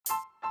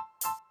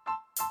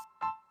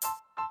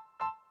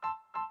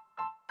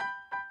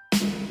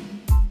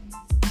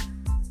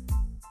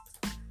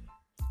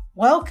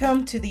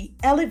Welcome to the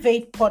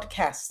Elevate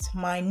podcast.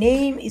 My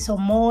name is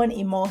Omon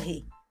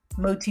Imohi,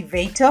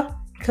 motivator,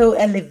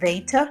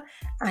 co-elevator,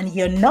 and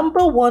your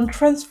number one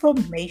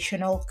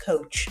transformational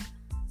coach.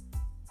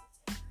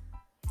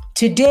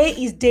 Today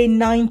is day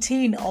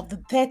 19 of the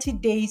 30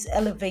 Days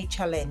Elevate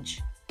Challenge.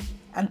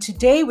 And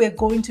today we're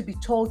going to be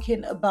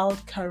talking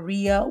about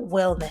career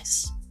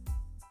wellness.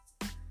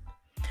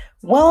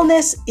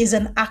 Wellness is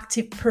an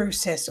active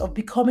process of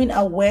becoming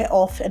aware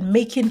of and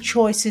making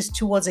choices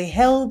towards a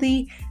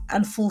healthy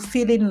and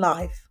fulfilling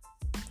life.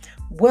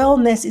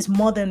 Wellness is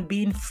more than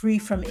being free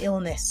from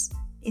illness.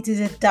 It is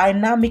a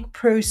dynamic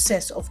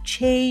process of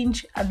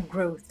change and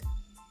growth.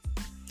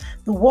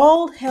 The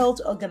World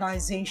Health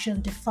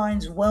Organization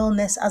defines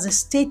wellness as a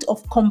state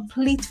of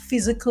complete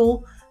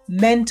physical,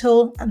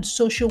 mental, and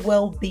social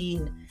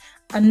well-being,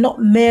 and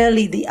not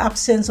merely the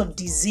absence of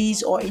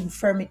disease or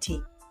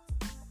infirmity.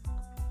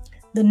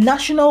 The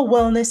National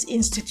Wellness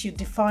Institute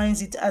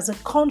defines it as a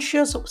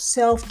conscious,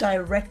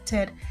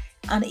 self-directed,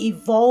 and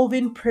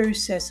evolving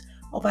process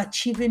of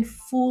achieving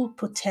full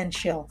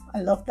potential.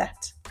 I love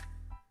that.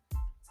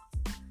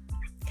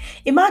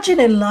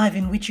 Imagine a life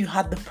in which you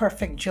had the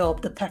perfect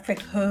job, the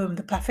perfect home,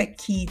 the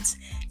perfect kids,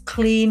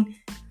 clean,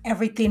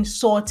 everything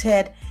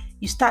sorted.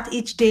 You start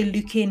each day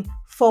looking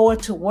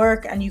forward to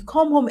work, and you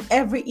come home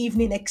every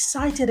evening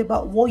excited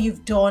about what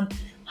you've done,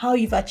 how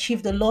you've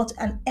achieved a lot,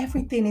 and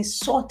everything is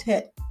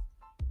sorted.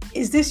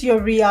 Is this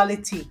your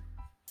reality,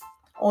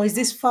 or is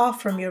this far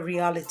from your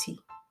reality?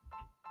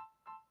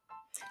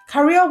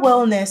 Career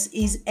wellness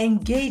is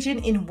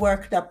engaging in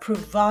work that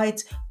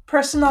provides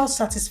personal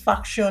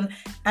satisfaction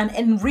and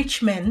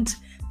enrichment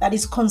that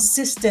is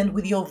consistent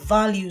with your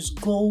values,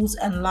 goals,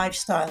 and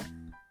lifestyle.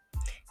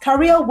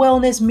 Career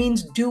wellness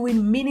means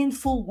doing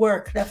meaningful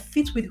work that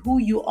fits with who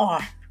you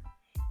are.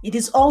 It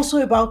is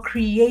also about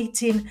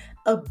creating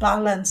a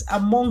balance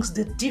amongst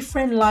the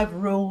different life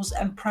roles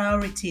and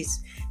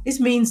priorities. This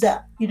means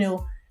that,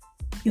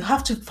 you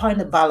have to find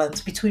a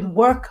balance between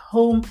work,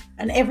 home,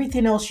 and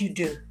everything else you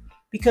do.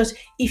 Because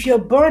if you're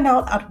burnt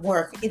out at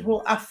work, it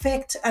will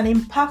affect and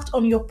impact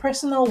on your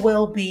personal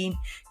well-being,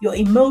 your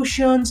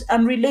emotions,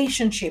 and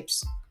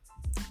relationships.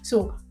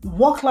 So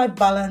work-life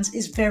balance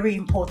is very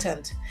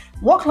important.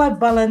 Work-life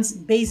balance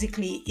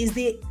basically is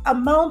the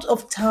amount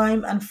of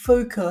time and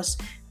focus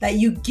that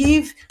you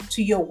give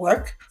to your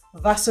work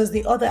versus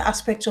the other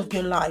aspects of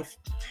your life,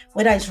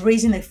 whether it's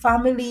raising a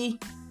family,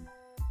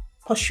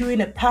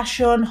 pursuing a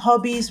passion,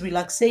 hobbies,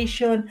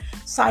 relaxation,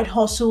 side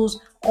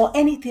hustles, or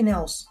anything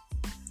else.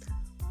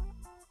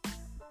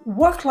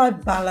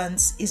 Work-life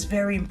balance is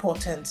very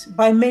important.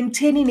 By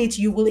maintaining it,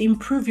 you will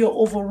improve your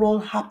overall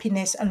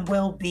happiness and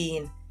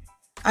well-being.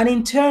 And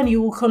in turn,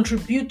 you will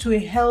contribute to a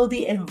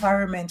healthy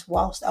environment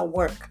whilst at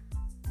work.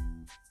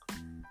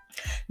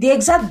 The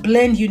exact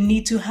blend you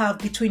need to have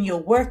between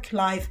your work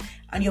life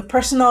and your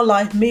personal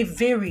life may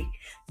vary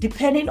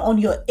depending on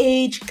your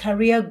age,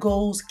 career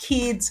goals,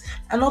 kids,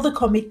 and other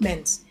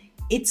commitments.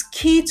 It's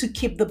key to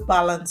keep the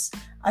balance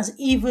as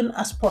even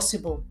as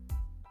possible.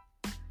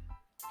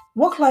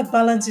 Work-life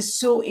balance is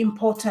so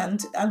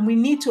important, and we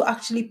need to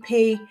actually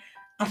pay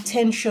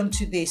attention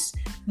to this.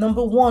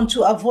 Number one,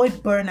 to avoid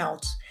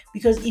burnout.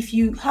 Because if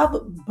you have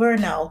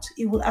burnout,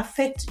 it will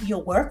affect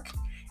your work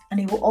and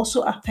it will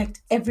also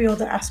affect every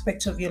other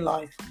aspect of your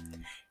life.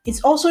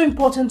 It's also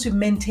important to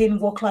maintain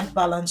work-life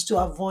balance to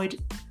avoid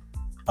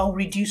or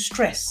reduce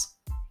stress,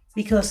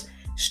 because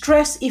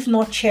stress, if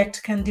not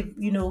checked, can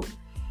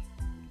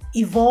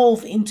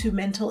evolve into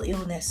mental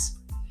illness.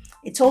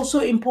 It's also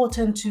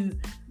important to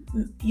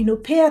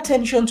pay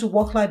attention to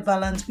work-life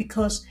balance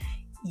because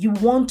you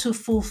want to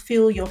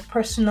fulfill your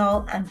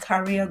personal and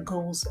career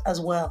goals as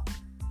well.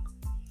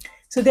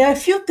 So there are a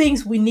few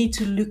things we need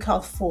to look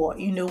out for,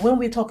 when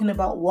we're talking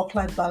about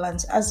work-life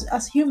balance.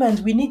 As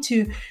humans, we need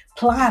to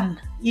plan.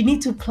 You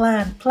need to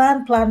plan.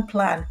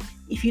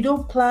 If you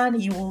don't plan,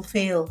 you will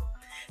fail.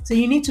 So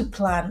you need to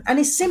plan. And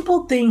it's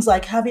simple things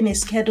like having a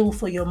schedule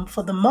for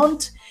the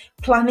month,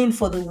 planning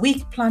for the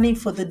week, planning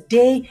for the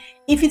day.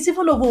 If it's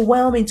even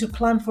overwhelming to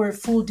plan for a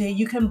full day,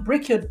 you can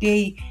break your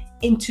day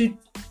into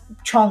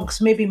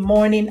chunks, maybe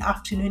morning,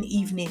 afternoon,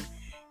 evening.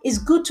 It's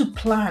good to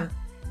plan.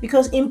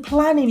 Because in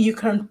planning, you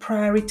can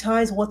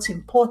prioritize what's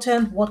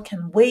important, what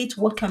can wait,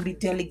 what can be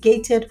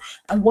delegated,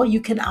 and what you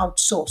can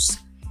outsource.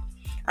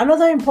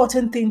 Another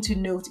important thing to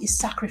note is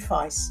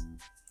sacrifice.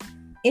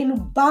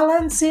 In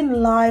balancing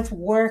life,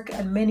 work,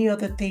 and many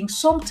other things,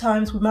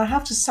 sometimes we might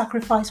have to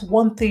sacrifice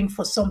one thing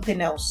for something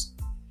else.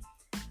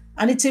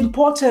 And it's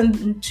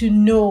important to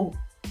know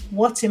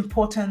what's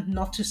important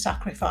not to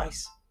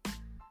sacrifice.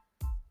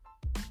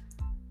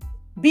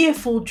 Be a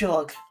full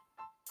jug.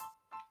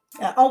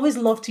 I always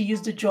love to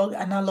use the jug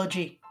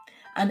analogy.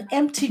 An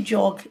empty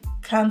jug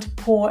can't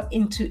pour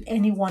into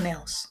anyone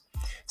else.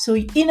 So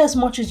in as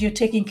much as you're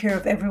taking care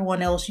of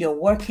everyone else, you're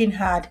working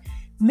hard,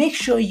 make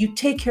sure you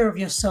take care of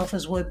yourself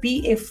as well.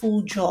 Be a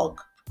full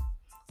jug.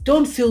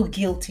 Don't feel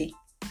guilty.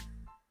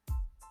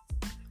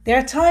 There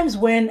are times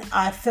when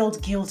I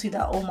felt guilty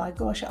that, oh my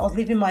gosh, I was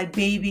leaving my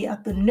baby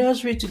at the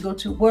nursery to go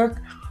to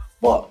work,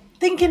 but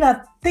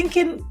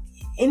thinking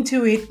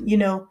into it,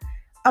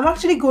 I'm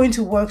actually going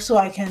to work so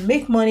I can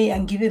make money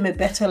and give him a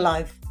better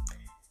life.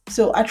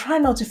 So I try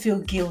not to feel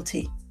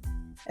guilty,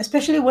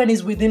 especially when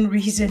it's within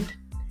reason.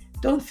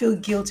 Don't feel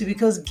guilty,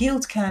 because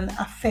guilt can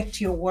affect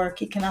your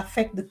work. It can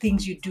affect the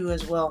things you do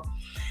as well.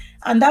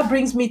 And that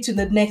brings me to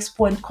the next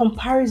point.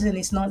 Comparison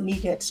is not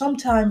needed.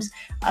 Sometimes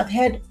I've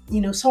heard,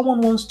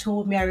 someone once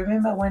told me, I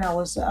remember when I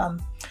was,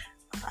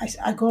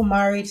 I got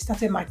married,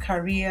 started my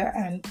career,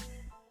 and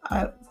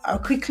I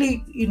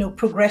quickly,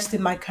 progressed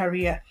in my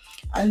career.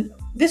 And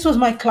this was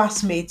my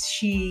classmate.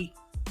 She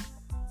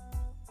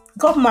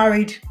got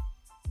married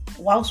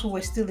whilst we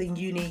were still in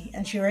uni,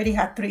 and she already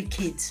had 3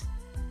 kids.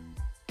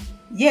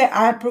 Yeah,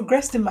 I had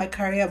progressed in my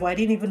career, but I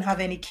didn't even have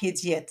any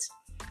kids yet.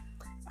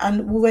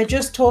 And we were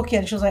just talking,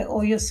 and she was like,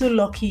 "Oh, you're so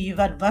lucky, you've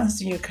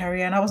advanced in your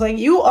career." And I was like,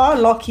 "You are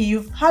lucky,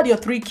 you've had your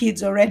 3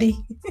 kids already."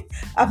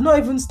 I've not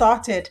even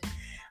started.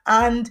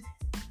 And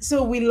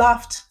so we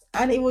laughed.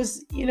 And it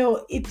was,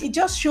 it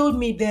just showed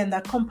me then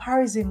that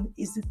comparison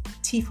is the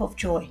thief of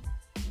joy.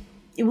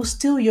 It will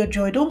steal your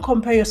joy. Don't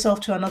compare yourself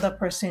to another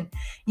person.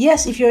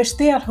 Yes, if you're a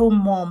stay-at-home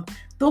mom,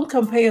 don't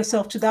compare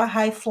yourself to that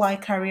high-fly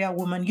career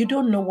woman. You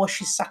don't know what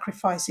she's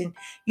sacrificing.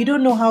 You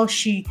don't know how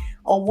she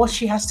or what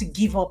she has to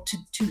give up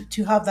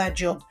to have that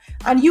job.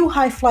 And you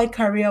high-fly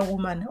career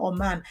woman or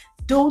man,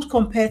 don't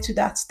compare to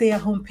that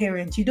stay-at-home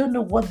parent. You don't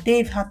know what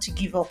they've had to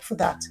give up for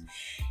that.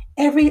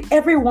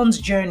 Everyone's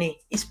journey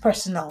is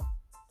personal.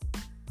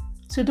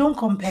 So don't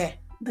compare.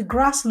 The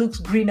grass looks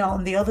greener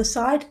on the other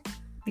side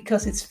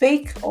because it's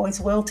fake or it's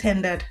well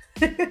tended.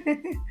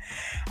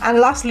 And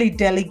lastly,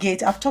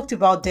 delegate. I've talked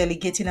about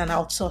delegating and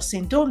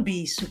outsourcing. Don't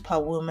be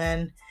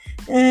superwoman.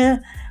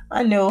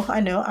 I know.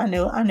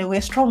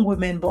 We're strong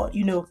women, but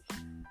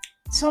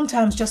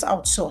sometimes just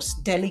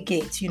outsource,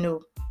 delegate.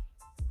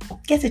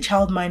 Get a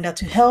childminder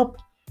to help.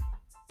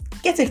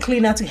 Get a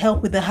cleaner to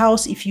help with the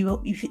house.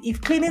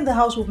 If cleaning the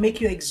house will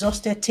make you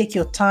exhausted, take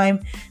your time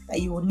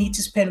that you will need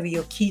to spend with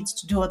your kids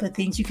to do other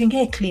things. You can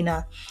get a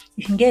cleaner.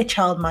 You can get a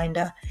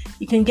childminder.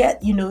 You can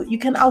get, you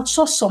can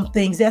outsource some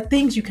things. There are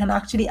things you can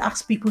actually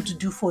ask people to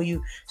do for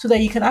you so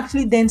that you can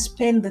actually then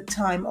spend the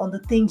time on the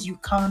things you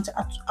can't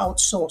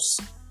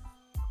outsource.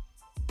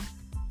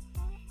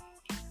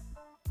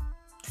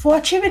 For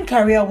achieving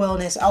career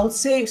wellness, I would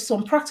say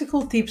some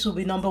practical tips will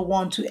be: number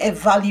one, to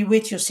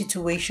evaluate your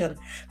situation.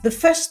 The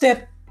first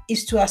step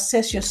is to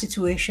assess your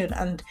situation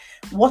and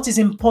what is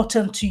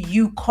important to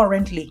you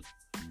currently.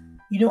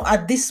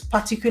 At this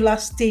particular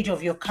stage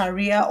of your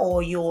career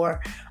or your,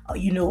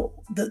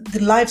 the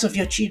lives of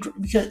your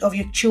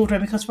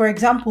children. Because, for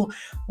example,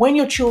 when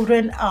your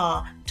children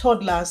are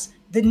toddlers,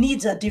 the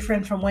needs are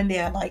different from when they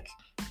are like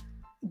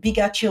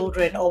bigger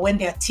children, or when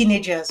they are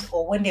teenagers,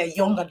 or when they are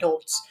young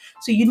adults.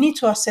 So you need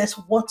to assess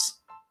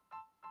what's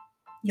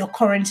your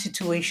current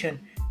situation.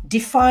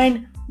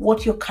 Define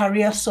what your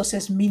career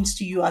success means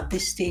to you at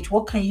this stage.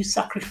 What can you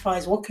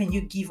sacrifice? What can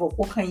you give up?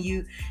 What can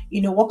you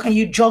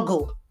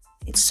juggle?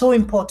 It's so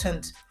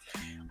important.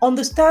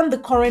 Understand the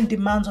current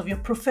demands of your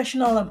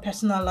professional and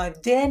personal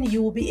life. Then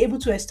you will be able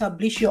to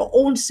establish your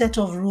own set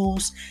of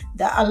rules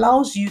that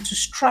allows you to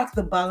strike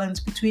the balance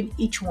between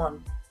each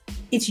one.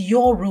 It's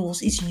your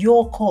rules, it's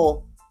your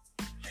call.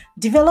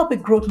 Develop a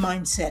growth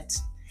mindset.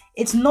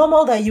 It's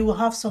normal that you will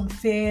have some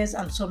fears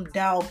and some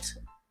doubt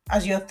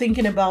as you're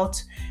thinking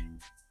about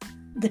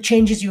the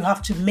changes you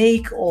have to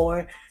make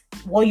or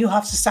what you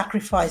have to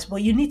sacrifice,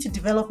 but you need to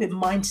develop a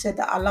mindset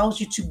that allows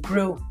you to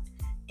grow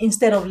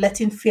instead of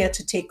letting fear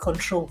to take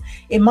control.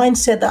 A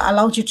mindset that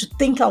allows you to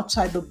think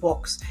outside the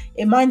box.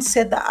 A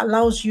mindset that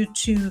allows you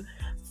to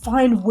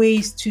find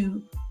ways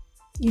to,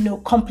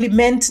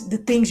 complement the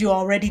things you're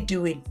already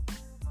doing.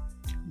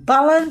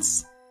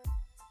 Balance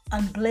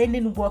and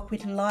blending work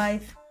with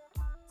life.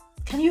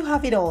 Can you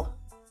have it all?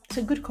 It's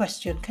a good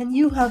question. Can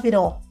you have it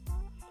all?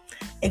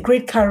 A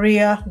great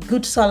career,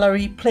 good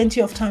salary,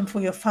 plenty of time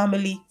for your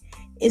family.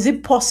 Is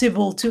it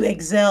possible to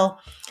excel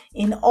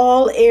in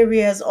all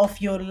areas of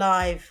your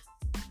life?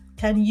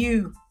 Can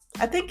you?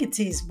 I think it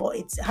is, but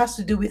it has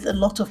to do with a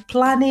lot of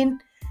planning.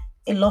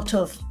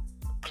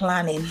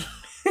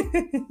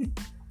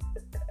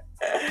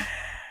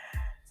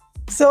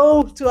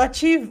 So to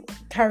achieve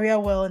career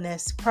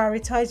wellness,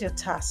 prioritize your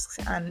tasks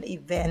and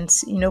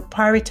events.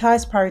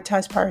 Prioritize.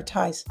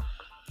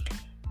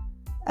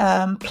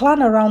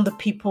 Plan around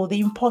the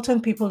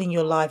important people in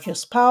your life, your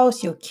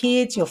spouse, your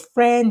kids, your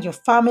friends, your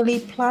family.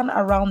 Plan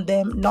around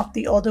them, not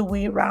the other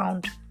way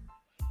around,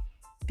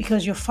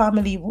 because your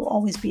family will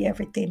always be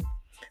everything.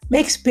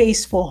 Make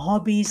space for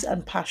hobbies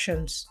and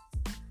passions.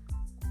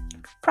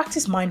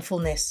 Practice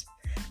mindfulness.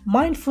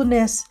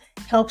 Mindfulness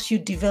helps you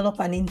develop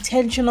an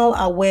intentional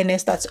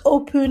awareness that's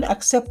open,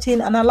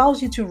 accepting, and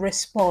allows you to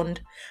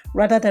respond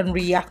rather than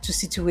react to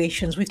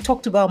situations. We've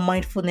talked about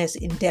mindfulness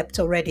in depth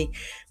already.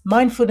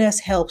 Mindfulness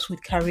helps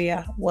with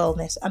career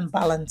wellness and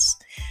balance.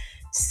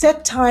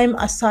 Set time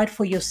aside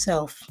for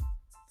yourself.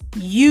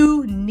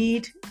 You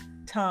need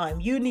time.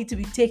 You need to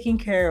be taken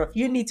care of.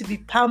 You need to be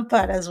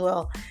pampered as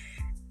well.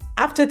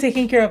 After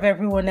taking care of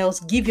everyone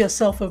else, give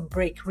yourself a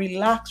break.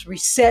 Relax,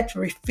 reset,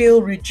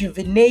 refill,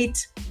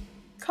 rejuvenate.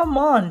 Come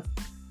on,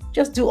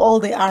 just do all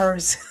the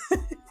hours.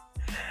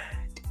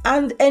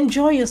 And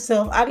enjoy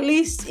yourself. At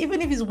least,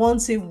 even if it's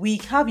once a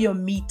week, have your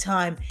me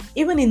time.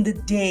 Even in the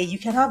day, you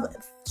can have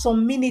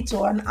some minutes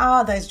or an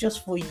hour that is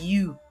just for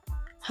you.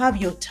 Have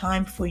your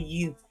time for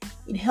you.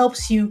 It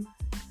helps you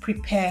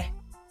prepare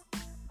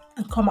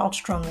and come out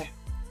stronger.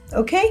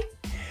 Okay?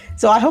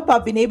 So I hope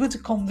I've been able to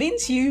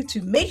convince you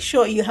to make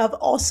sure you have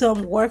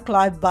awesome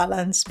work-life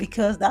balance,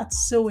 because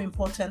that's so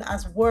important,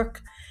 as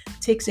work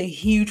takes a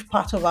huge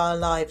part of our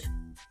life.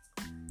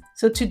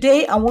 So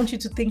today I want you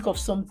to think of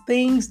some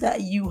things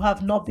that you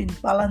have not been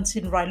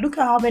balancing right. Look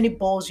at how many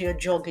balls you're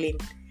juggling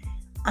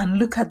and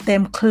look at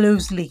them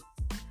closely.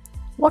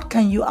 What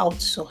can you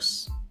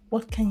outsource?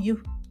 What can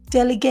you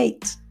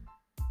delegate?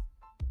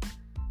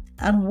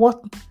 And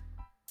what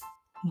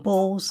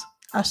balls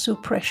are so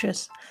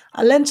precious?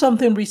 I learned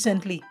something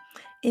recently.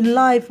 In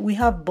life, we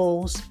have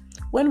balls.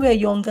 When we're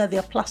younger,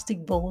 they're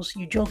plastic balls.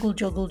 You juggle,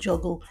 juggle,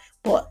 juggle.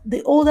 But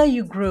the older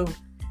you grow,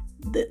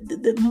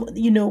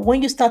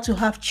 when you start to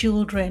have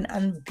children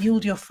and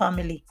build your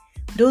family,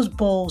 those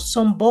balls,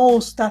 some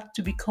balls start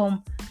to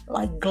become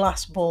like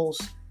glass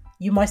balls.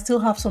 You might still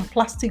have some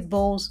plastic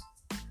balls,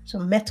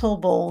 some metal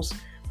balls,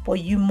 but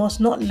you must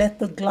not let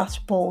the glass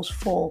balls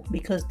fall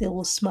because they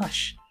will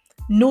smash.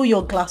 Know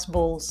your glass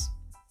balls.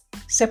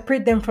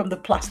 Separate them from the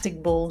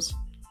plastic balls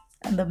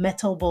and the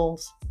metal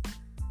balls.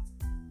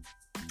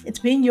 It's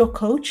been your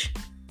coach,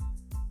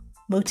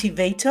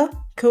 motivator,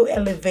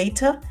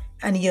 co-elevator,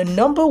 and your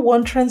number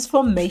one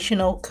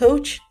transformational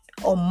coach,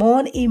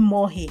 Omon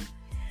Imohi.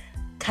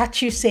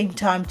 Catch you same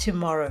time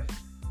tomorrow.